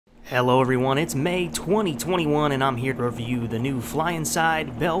Hello everyone, it's May 2021 and I'm here to review the new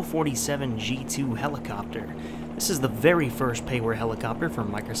Flyinside Bell 47 G2 helicopter. This is the very first payware helicopter from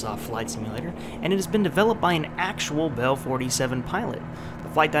Microsoft Flight Simulator, and it has been developed by an actual Bell 47 pilot. The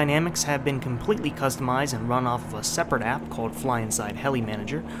flight dynamics have been completely customized and run off of a separate app called Flyinside Heli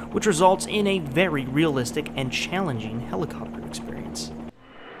Manager, which results in a very realistic and challenging helicopter experience.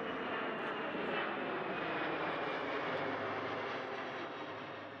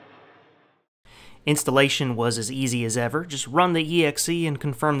 Installation was as easy as ever. Just run the exe and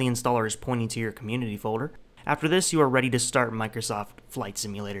confirm the installer is pointing to your community folder. After this, you are ready to start Microsoft Flight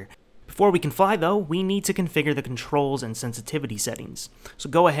Simulator. Before we can fly though, we need to configure the controls and sensitivity settings. So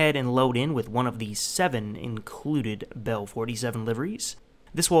go ahead and load in with one of the 7 included Bell 47 liveries.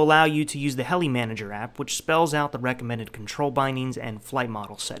 This will allow you to use the Heli Manager app, which spells out the recommended control bindings and flight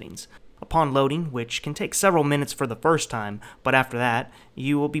model settings. Upon loading, which can take several minutes for the first time, but after that,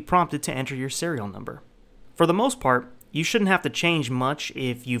 you will be prompted to enter your serial number. For the most part, you shouldn't have to change much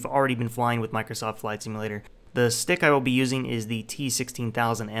if you've already been flying with Microsoft Flight Simulator. The stick I will be using is the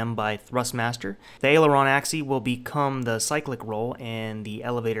T16000M by Thrustmaster. The aileron axis will become the cyclic roll, and the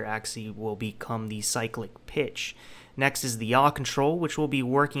elevator axis will become the cyclic pitch. Next is the yaw control, which will be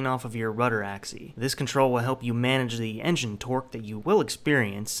working off of your rudder axis. This control will help you manage the engine torque that you will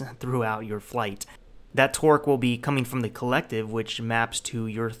experience throughout your flight. That torque will be coming from the collective, which maps to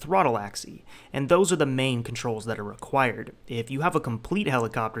your throttle axis, and those are the main controls that are required. If you have a complete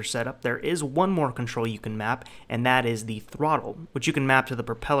helicopter setup, there is one more control you can map, and that is the throttle, which you can map to the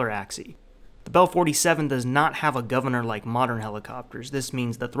propeller axis. The Bell 47 does not have a governor like modern helicopters. This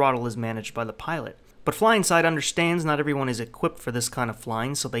means the throttle is managed by the pilot. But Flyinside understands not everyone is equipped for this kind of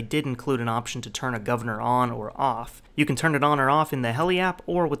flying, so they did include an option to turn a governor on or off. You can turn it on or off in the Heli app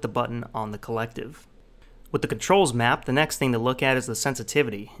or with the button on the collective. With the controls mapped, the next thing to look at is the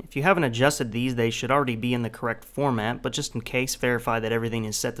sensitivity. If you haven't adjusted these, they should already be in the correct format, but just in case, verify that everything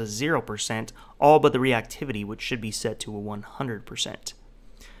is set to 0%, all but the reactivity, which should be set to a 100%.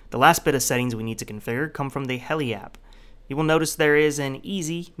 The last bit of settings we need to configure come from the Heli app. You will notice there is an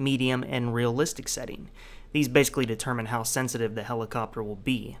easy, medium, and realistic setting. These basically determine how sensitive the helicopter will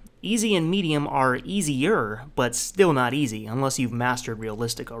be. Easy and medium are easier, but still not easy, unless you've mastered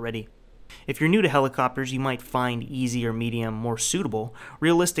realistic already. If you're new to helicopters, you might find easy or medium more suitable.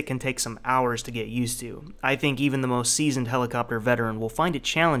 Realistic can take some hours to get used to. I think even the most seasoned helicopter veteran will find it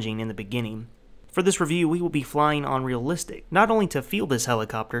challenging in the beginning. For this review, we will be flying on realistic, not only to feel this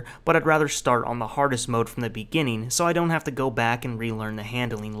helicopter, but I'd rather start on the hardest mode from the beginning so I don't have to go back and relearn the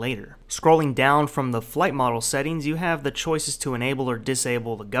handling later. Scrolling down from the flight model settings, you have the choices to enable or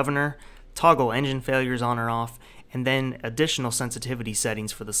disable the governor, toggle engine failures on or off, and then additional sensitivity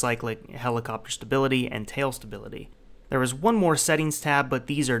settings for the cyclic, helicopter stability, and tail stability. There is one more settings tab, but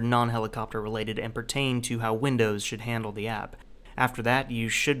these are non-helicopter related and pertain to how Windows should handle the app. After that, you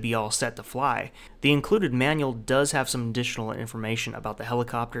should be all set to fly. The included manual does have some additional information about the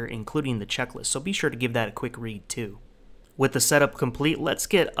helicopter, including the checklist, so be sure to give that a quick read too. With the setup complete, let's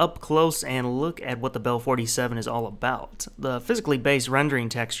get up close and look at what the Bell 47 is all about. The physically based rendering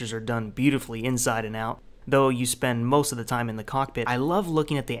textures are done beautifully inside and out, though you spend most of the time in the cockpit. I love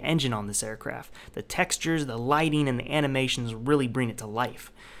looking at the engine on this aircraft. The textures, the lighting, and the animations really bring it to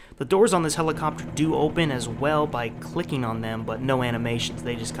life. The doors on this helicopter do open as well by clicking on them, but no animations,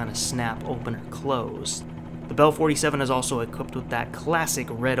 they just kind of snap open or close. The Bell 47 is also equipped with that classic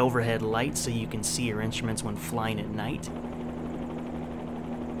red overhead light so you can see your instruments when flying at night.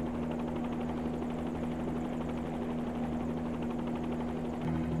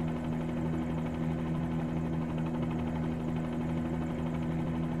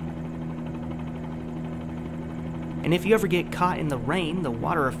 And if you ever get caught in the rain, the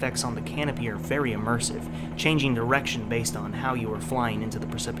water effects on the canopy are very immersive, changing direction based on how you are flying into the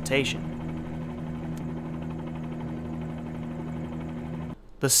precipitation.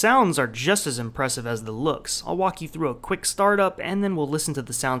 The sounds are just as impressive as the looks. I'll walk you through a quick startup and then we'll listen to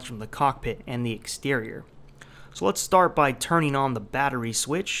the sounds from the cockpit and the exterior. So let's start by turning on the battery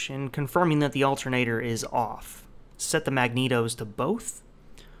switch and confirming that the alternator is off. Set the magnetos to both.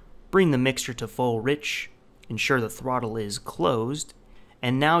 Bring the mixture to full rich. Ensure the throttle is closed,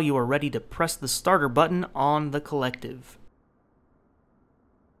 and now you are ready to press the starter button on the collective.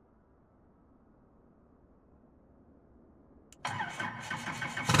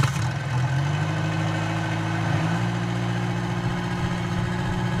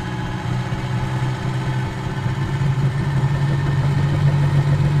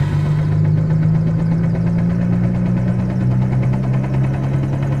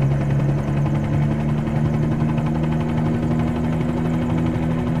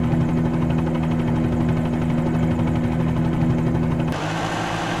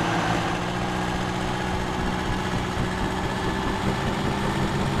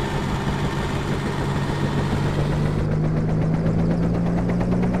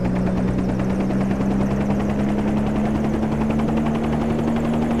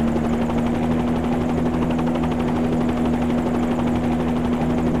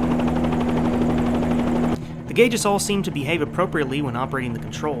 gauges all seem to behave appropriately when operating the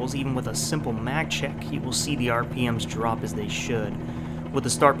controls. Even with a simple mag check, you will see the RPMs drop as they should. With the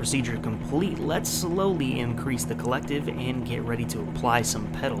start procedure complete, let's slowly increase the collective and get ready to apply some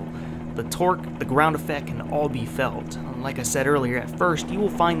pedal. The torque, the ground effect can all be felt. Like I said earlier, at first you will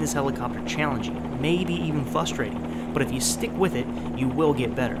find this helicopter challenging, maybe even frustrating, but if you stick with it, you will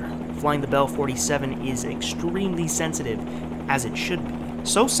get better. Flying the Bell 47 is extremely sensitive, as it should be.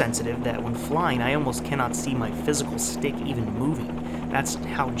 So sensitive that when flying, I almost cannot see my physical stick even moving. That's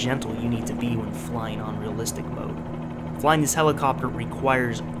how gentle you need to be when flying on realistic mode. Flying this helicopter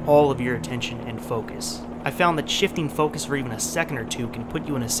requires all of your attention and focus. I found that shifting focus for even a second or two can put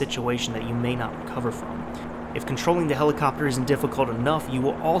you in a situation that you may not recover from. If controlling the helicopter isn't difficult enough, you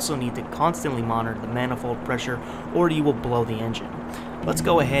will also need to constantly monitor the manifold pressure or you will blow the engine. Let's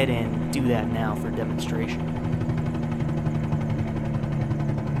go ahead and do that now for demonstration.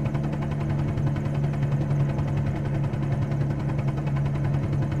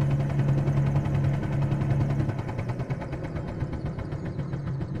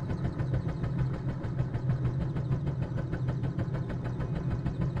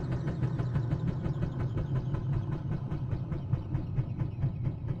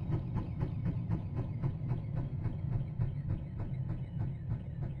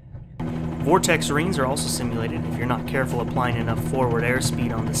 Vortex rings are also simulated. If you're not careful applying enough forward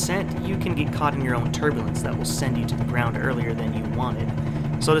airspeed on descent, you can get caught in your own turbulence that will send you to the ground earlier than you wanted.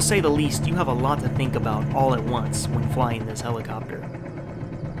 So to say the least, you have a lot to think about all at once when flying this helicopter.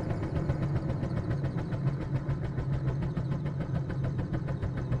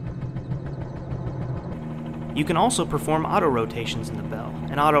 You can also perform auto-rotations in the Bell.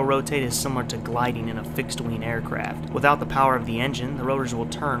 An auto-rotate is similar to gliding in a fixed-wing aircraft. Without the power of the engine, the rotors will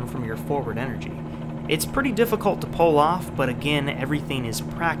turn from your forward energy. It's pretty difficult to pull off, but again, everything is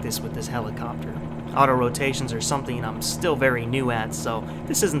practice with this helicopter. Auto-rotations are something I'm still very new at, so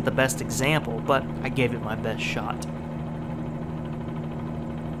this isn't the best example, but I gave it my best shot.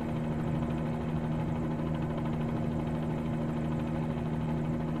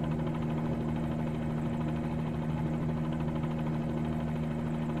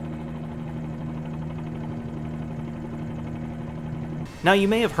 Now you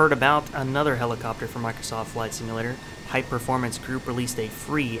may have heard about another helicopter from Microsoft Flight Simulator. Hype Performance Group released a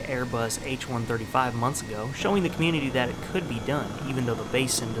free Airbus H135 months ago, showing the community that it could be done, even though the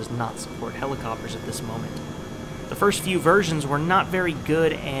base sim does not support helicopters at this moment. The first few versions were not very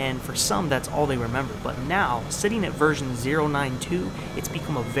good, and for some that's all they remember, but now, sitting at version 092, it's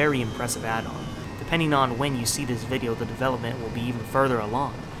become a very impressive add-on. Depending on when you see this video, the development will be even further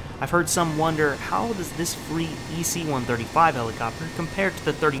along. I've heard some wonder, how does this free EC-135 helicopter compare to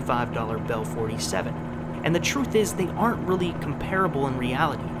the $35 Bell 47? And the truth is, they aren't really comparable in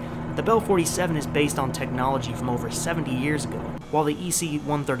reality. The Bell 47 is based on technology from over 70 years ago, while the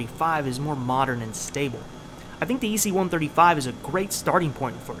EC-135 is more modern and stable. I think the EC-135 is a great starting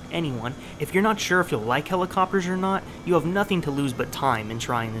point for anyone. If you're not sure if you'll like helicopters or not, you have nothing to lose but time in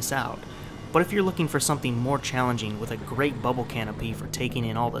trying this out. But if you're looking for something more challenging with a great bubble canopy for taking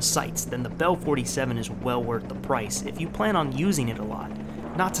in all the sights, then the Bell 47 is well worth the price if you plan on using it a lot.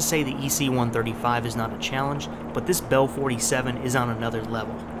 Not to say the EC-135 is not a challenge, but this Bell 47 is on another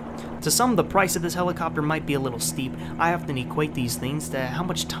level. To some, the price of this helicopter might be a little steep. I often equate these things to how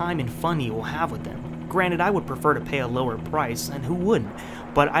much time and fun you will have with them. Granted, I would prefer to pay a lower price, and who wouldn't?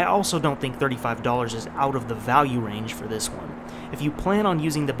 But I also don't think $35 is out of the value range for this one. If you plan on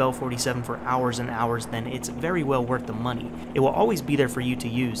using the Bell 47 for hours and hours, then it's very well worth the money. It will always be there for you to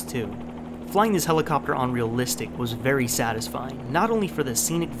use, too. Flying this helicopter on realistic was very satisfying, not only for the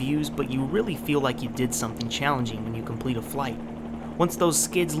scenic views, but you really feel like you did something challenging when you complete a flight. Once those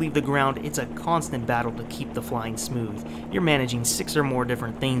skids leave the ground, it's a constant battle to keep the flying smooth. You're managing 6 or more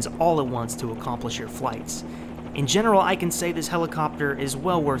different things all at once to accomplish your flights. In general, I can say this helicopter is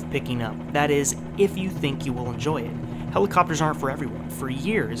well worth picking up. That is, if you think you will enjoy it. Helicopters aren't for everyone. For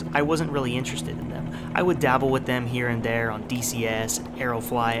years, I wasn't really interested in them. I would dabble with them here and there on DCS and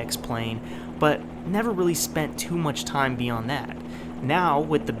Aerofly X-Plane, but never really spent too much time beyond that. Now,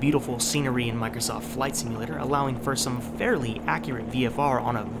 with the beautiful scenery in Microsoft Flight Simulator allowing for some fairly accurate VFR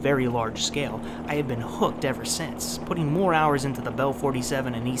on a very large scale, I have been hooked ever since, putting more hours into the Bell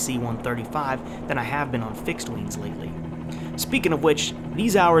 47 and EC-135 than I have been on fixed wings lately. Speaking of which,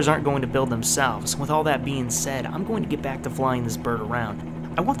 these hours aren't going to build themselves. With all that being said, I'm going to get back to flying this bird around.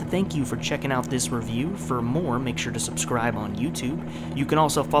 I want to thank you for checking out this review. For more, make sure to subscribe on YouTube. You can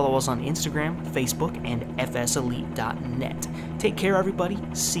also follow us on Instagram, Facebook, and FSElite.net. Take care, everybody.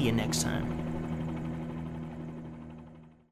 See you next time.